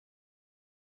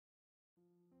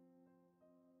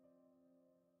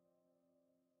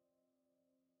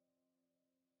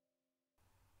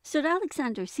Sir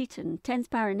Alexander Seton, 10th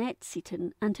Baronet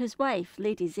Seton, and his wife,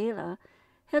 Lady Zela,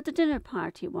 held a dinner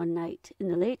party one night in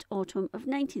the late autumn of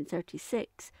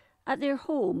 1936 at their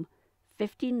home,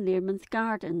 15 Learmonth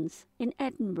Gardens, in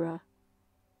Edinburgh.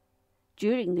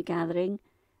 During the gathering,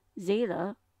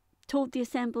 Zela told the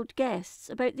assembled guests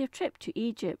about their trip to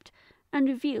Egypt and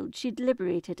revealed she'd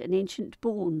liberated an ancient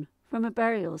bone from a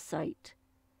burial site.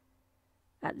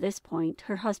 At this point,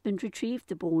 her husband retrieved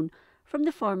the bone from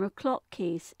the former clock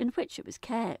case in which it was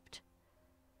kept.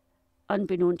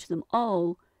 Unbeknown to them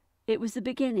all, it was the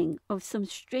beginning of some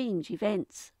strange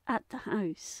events at the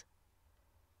house.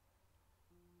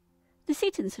 The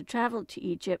Setons had travelled to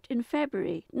Egypt in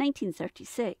February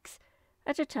 1936,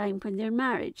 at a time when their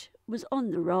marriage was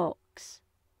on the rocks.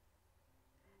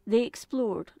 They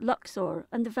explored Luxor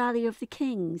and the Valley of the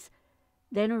Kings,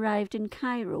 then arrived in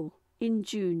Cairo in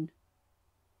June.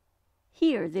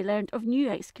 Here they learned of new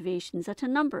excavations at a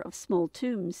number of small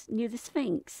tombs near the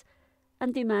Sphinx,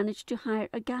 and they managed to hire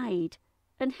a guide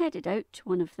and headed out to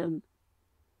one of them.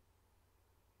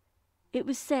 It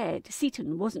was said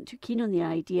Seton wasn't too keen on the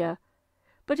idea,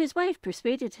 but his wife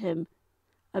persuaded him,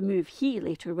 a move he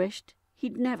later wished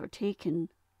he'd never taken.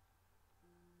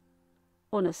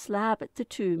 On a slab at the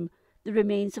tomb, the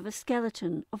remains of a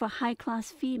skeleton of a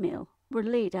high-class female were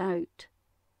laid out.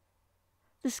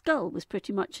 The skull was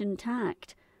pretty much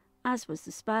intact, as was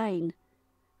the spine,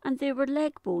 and there were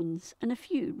leg bones and a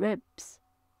few ribs.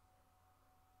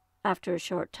 After a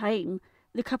short time,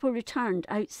 the couple returned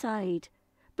outside,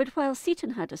 but while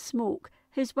Seton had a smoke,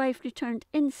 his wife returned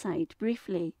inside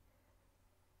briefly.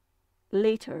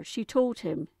 Later, she told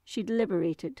him she'd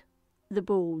liberated the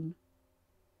bone.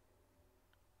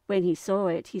 When he saw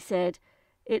it, he said,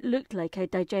 it looked like a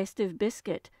digestive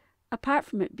biscuit, apart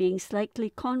from it being slightly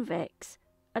convex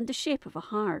and the shape of a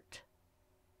heart.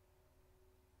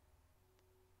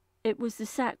 It was the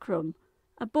sacrum,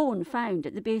 a bone found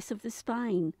at the base of the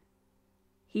spine.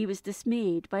 He was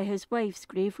dismayed by his wife's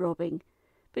grave robbing,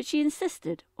 but she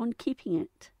insisted on keeping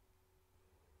it.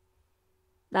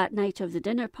 That night of the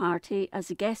dinner party, as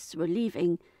the guests were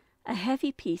leaving, a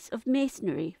heavy piece of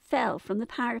masonry fell from the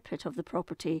parapet of the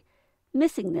property,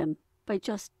 missing them by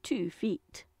just 2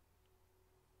 feet.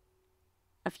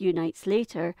 A few nights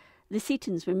later, the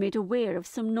Setons were made aware of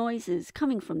some noises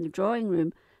coming from the drawing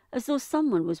room, as though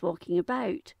someone was walking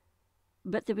about,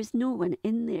 but there was no one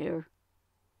in there.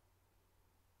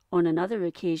 On another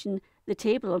occasion, the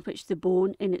table on which the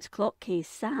bone in its clock case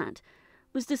sat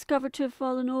was discovered to have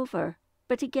fallen over,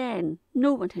 but again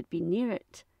no one had been near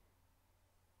it.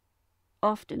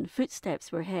 Often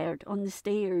footsteps were heard on the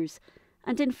stairs,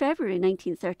 and in February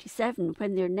 1937,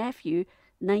 when their nephew,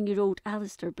 9-year-old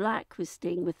Alistair Black, was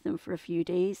staying with them for a few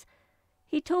days,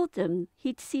 he told them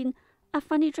he'd seen a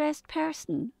funny-dressed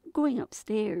person going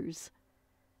upstairs.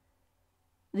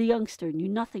 The youngster knew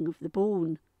nothing of the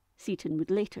bone, Seton would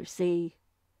later say.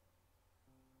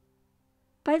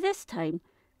 By this time,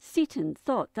 Seton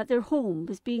thought that their home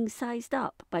was being sized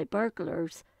up by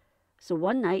burglars, so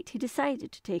one night he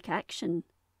decided to take action.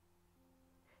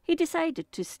 He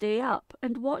decided to stay up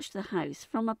and watch the house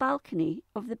from a balcony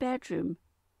of the bedroom.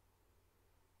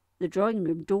 The drawing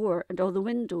room door and all the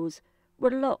windows were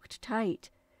locked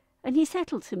tight, and he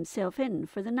settled himself in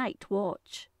for the night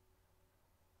watch.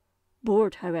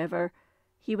 Bored, however,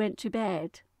 he went to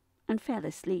bed and fell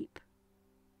asleep.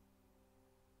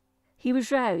 He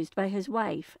was roused by his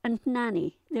wife and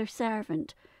Nanny, their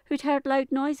servant, who'd heard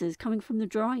loud noises coming from the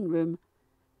drawing room.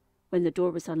 When the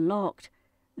door was unlocked,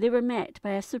 they were met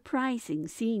by a surprising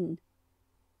scene.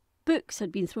 Books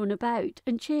had been thrown about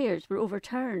and chairs were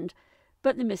overturned,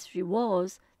 but the mystery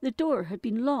was the door had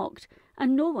been locked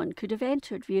and no one could have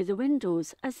entered via the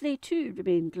windows, as they too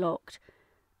remained locked,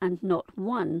 and not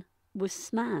one was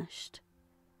smashed.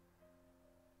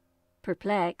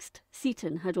 Perplexed,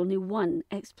 Seton had only one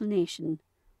explanation.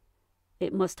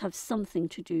 It must have something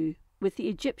to do with the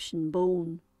Egyptian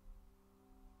bone.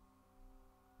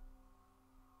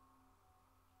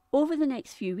 Over the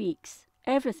next few weeks,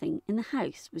 everything in the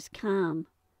house was calm.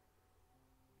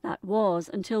 That was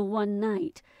until one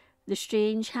night the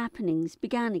strange happenings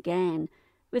began again,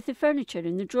 with the furniture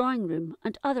in the drawing room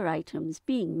and other items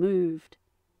being moved.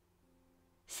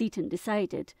 Seton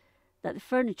decided that the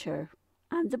furniture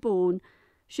and the bone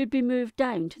should be moved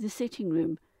down to the sitting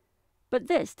room, but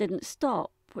this didn't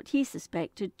stop what he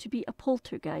suspected to be a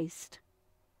poltergeist.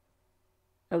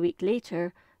 A week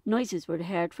later, noises were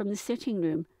heard from the sitting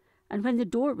room, and when the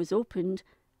door was opened,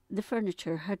 the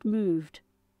furniture had moved,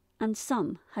 and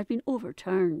some had been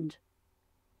overturned.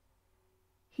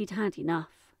 He'd had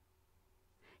enough.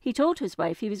 He told his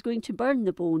wife he was going to burn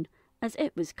the bone, as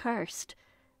it was cursed,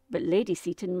 But Lady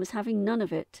Seton was having none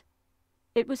of it.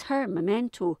 It was her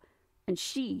memento, and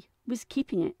she was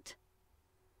keeping it.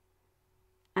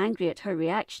 Angry at her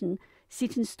reaction,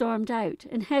 Seton stormed out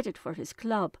and headed for his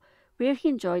club, where he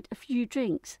enjoyed a few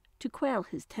drinks to quell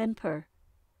his temper.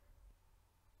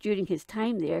 During his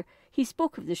time there, he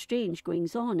spoke of the strange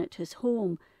goings-on at his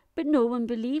home, but no one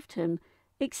believed him,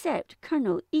 except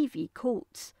Colonel E.V.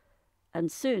 Coates,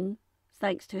 and soon,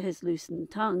 thanks to his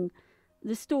loosened tongue,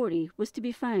 the story was to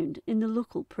be found in the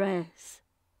local press.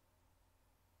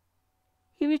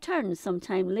 He returned some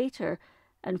time later,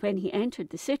 and when he entered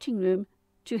the sitting-room,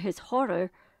 to his horror,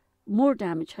 more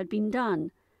damage had been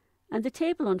done, and the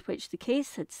table on which the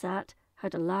case had sat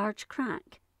had a large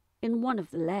crack in one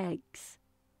of the legs.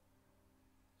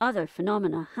 Other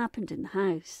phenomena happened in the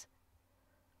house.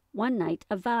 One night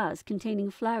a vase containing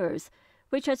flowers,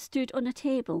 which had stood on a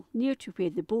table near to where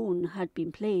the bone had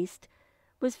been placed,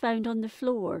 was found on the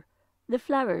floor, the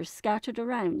flowers scattered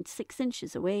around 6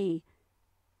 inches away,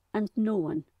 and no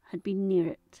one had been near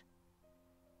it.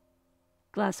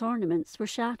 Glass ornaments were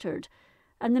shattered,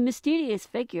 and the mysterious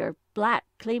figure Black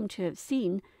claimed to have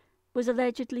seen was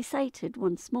allegedly sighted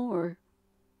once more.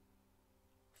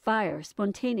 Fire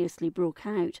spontaneously broke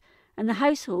out, and the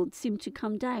household seemed to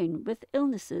come down with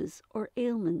illnesses or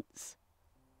ailments.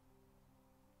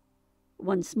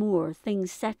 Once more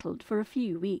things settled for a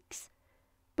few weeks,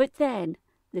 but then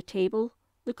the table,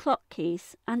 the clock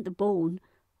case, and the bone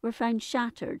were found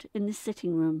shattered in the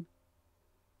sitting-room.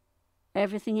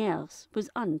 Everything else was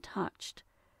untouched,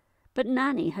 but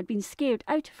Nanny had been scared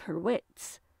out of her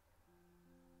wits.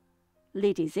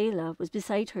 Lady Zayla was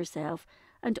beside herself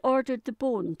and ordered the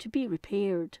bone to be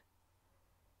repaired.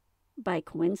 By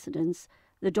coincidence,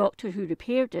 the doctor who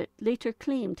repaired it later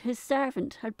claimed his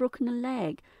servant had broken a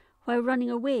leg while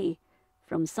running away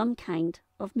from some kind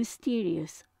of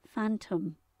mysterious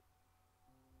phantom.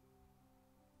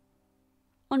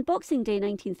 On Boxing Day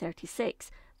 1936,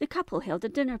 the couple held a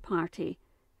dinner party,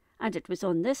 and it was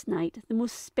on this night the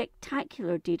most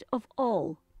spectacular deed of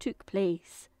all took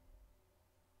place.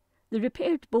 The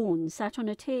repaired bone sat on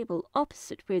a table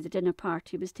opposite where the dinner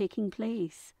party was taking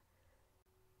place.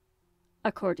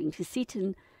 According to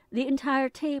Seton, the entire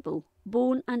table,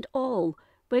 bone and all,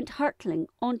 went hurtling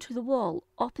onto the wall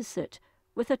opposite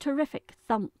with a terrific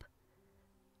thump.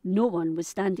 No one was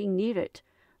standing near it,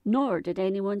 nor did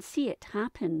anyone see it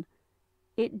happen.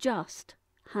 It just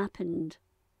happened.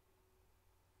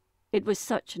 It was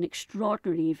such an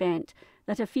extraordinary event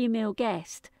that a female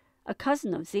guest, a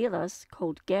cousin of Zayla's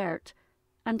called Gert,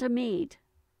 and a maid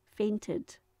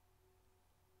fainted.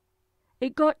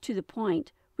 It got to the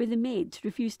point where the maids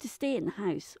refused to stay in the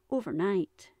house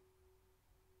overnight.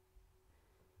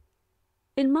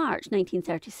 In March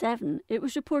 1937, it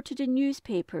was reported in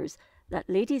newspapers that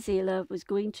Lady Zayla was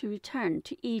going to return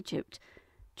to Egypt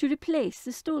to replace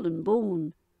the stolen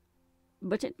bone.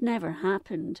 But it never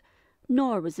happened,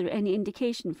 nor was there any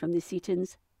indication from the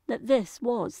Setons that this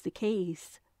was the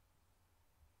case.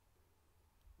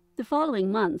 The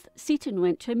following month, Seton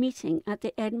went to a meeting at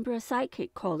the Edinburgh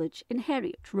Psychic College in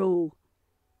Heriot Row.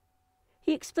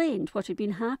 He explained what had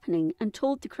been happening and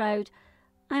told the crowd,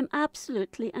 "I am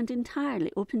absolutely and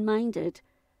entirely open-minded,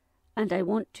 and I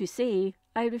want to say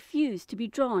I refuse to be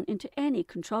drawn into any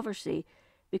controversy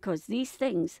because these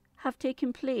things have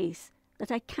taken place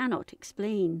that I cannot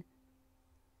explain."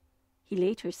 He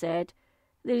later said,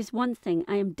 "There is one thing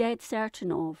I am dead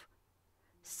certain of.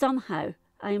 Somehow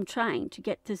I am trying to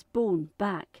get this bone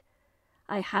back.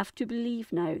 I have to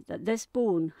believe now that this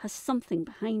bone has something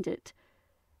behind it.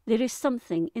 There is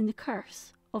something in the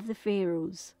curse of the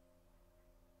pharaohs."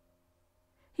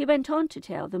 He went on to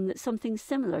tell them that something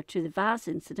similar to the vase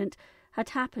incident had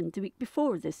happened the week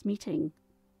before this meeting.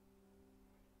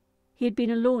 He had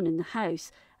been alone in the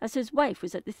house as his wife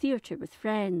was at the theatre with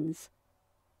friends.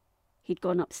 He'd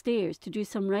gone upstairs to do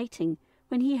some writing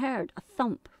when he heard a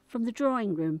thump from the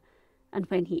drawing-room, and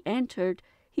when he entered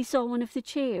he saw one of the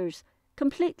chairs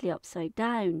completely upside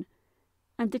down,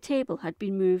 and the table had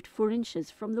been moved 4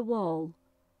 inches from the wall.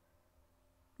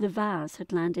 The vase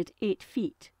had landed 8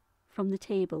 feet from the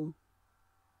table.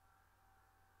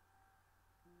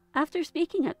 After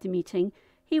speaking at the meeting,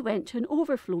 he went to an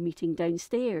overflow meeting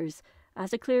downstairs,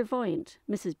 as a clairvoyant,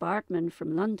 Mrs. Bardman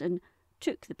from London,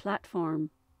 took the platform.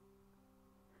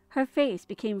 Her face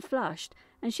became flushed,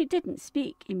 and she didn't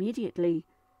speak immediately.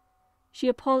 She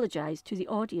apologised to the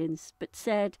audience, but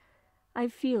said, "I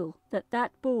feel that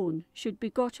that bone should be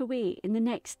got away in the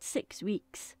next 6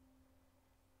 weeks."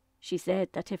 She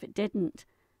said that if it didn't,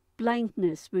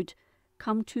 blindness would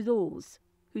come to those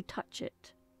who touch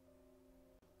it.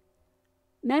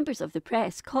 Members of the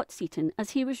press caught Seton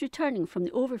as he was returning from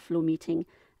the overflow meeting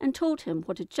and told him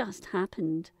what had just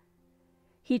happened.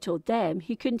 He told them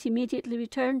he couldn't immediately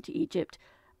return to Egypt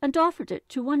and offered it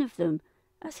to one of them,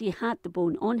 as he had the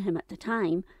bone on him at the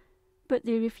time, but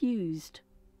they refused.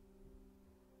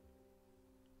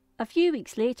 A few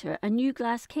weeks later, a new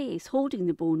glass case holding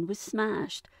the bone was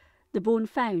smashed, the bone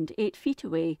found 8 feet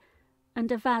away,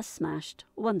 and a vase smashed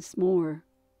once more.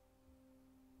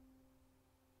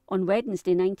 On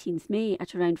Wednesday 19th May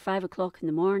at around 5 o'clock in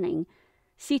the morning,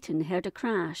 Seton heard a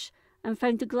crash and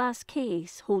found the glass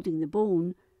case holding the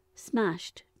bone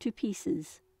smashed to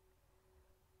pieces.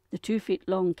 The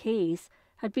 2-foot-long case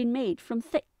had been made from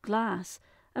thick glass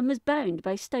and was bound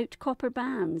by stout copper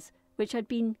bands which had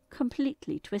been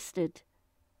completely twisted.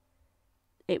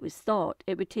 It was thought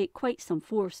it would take quite some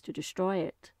force to destroy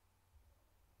it.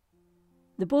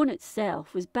 The bone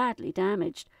itself was badly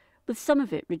damaged, with some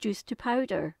of it reduced to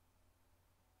powder.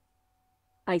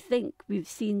 "I think we've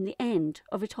seen the end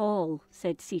of it all,"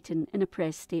 said Seton in a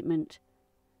press statement.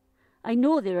 "I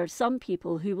know there are some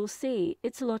people who will say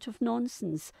it's a lot of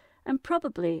nonsense, and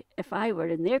probably, if I were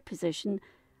in their position,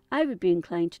 I would be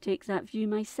inclined to take that view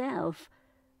myself.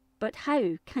 But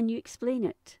how can you explain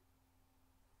it?"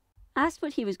 Asked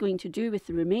what he was going to do with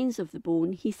the remains of the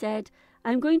bone, he said,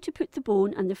 "I'm going to put the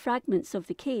bone and the fragments of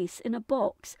the case in a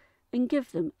box and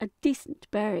give them a decent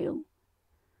burial."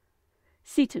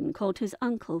 Seton called his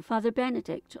uncle, Father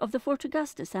Benedict, of the Fort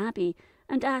Augustus Abbey,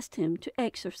 and asked him to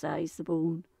exorcise the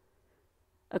bone.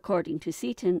 According to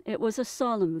Seton, it was a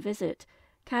solemn visit,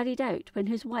 carried out when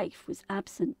his wife was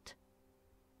absent.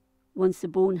 Once the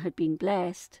bone had been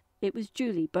blessed, it was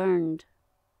duly burned.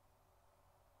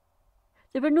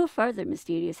 There were no further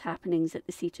mysterious happenings at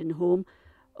the Seton home,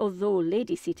 although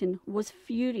Lady Seton was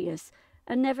furious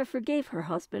and never forgave her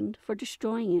husband for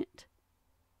destroying it.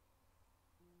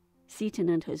 Seton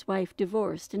and his wife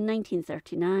divorced in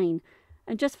 1939,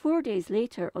 and just 4 days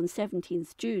later, on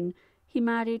 17th June, he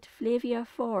married Flavia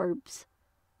Forbes.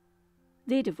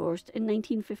 They divorced in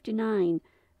 1959,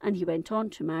 and he went on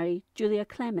to marry Julia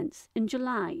Clements in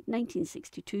July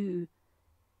 1962.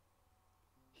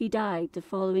 He died the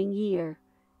following year,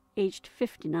 aged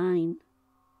 59.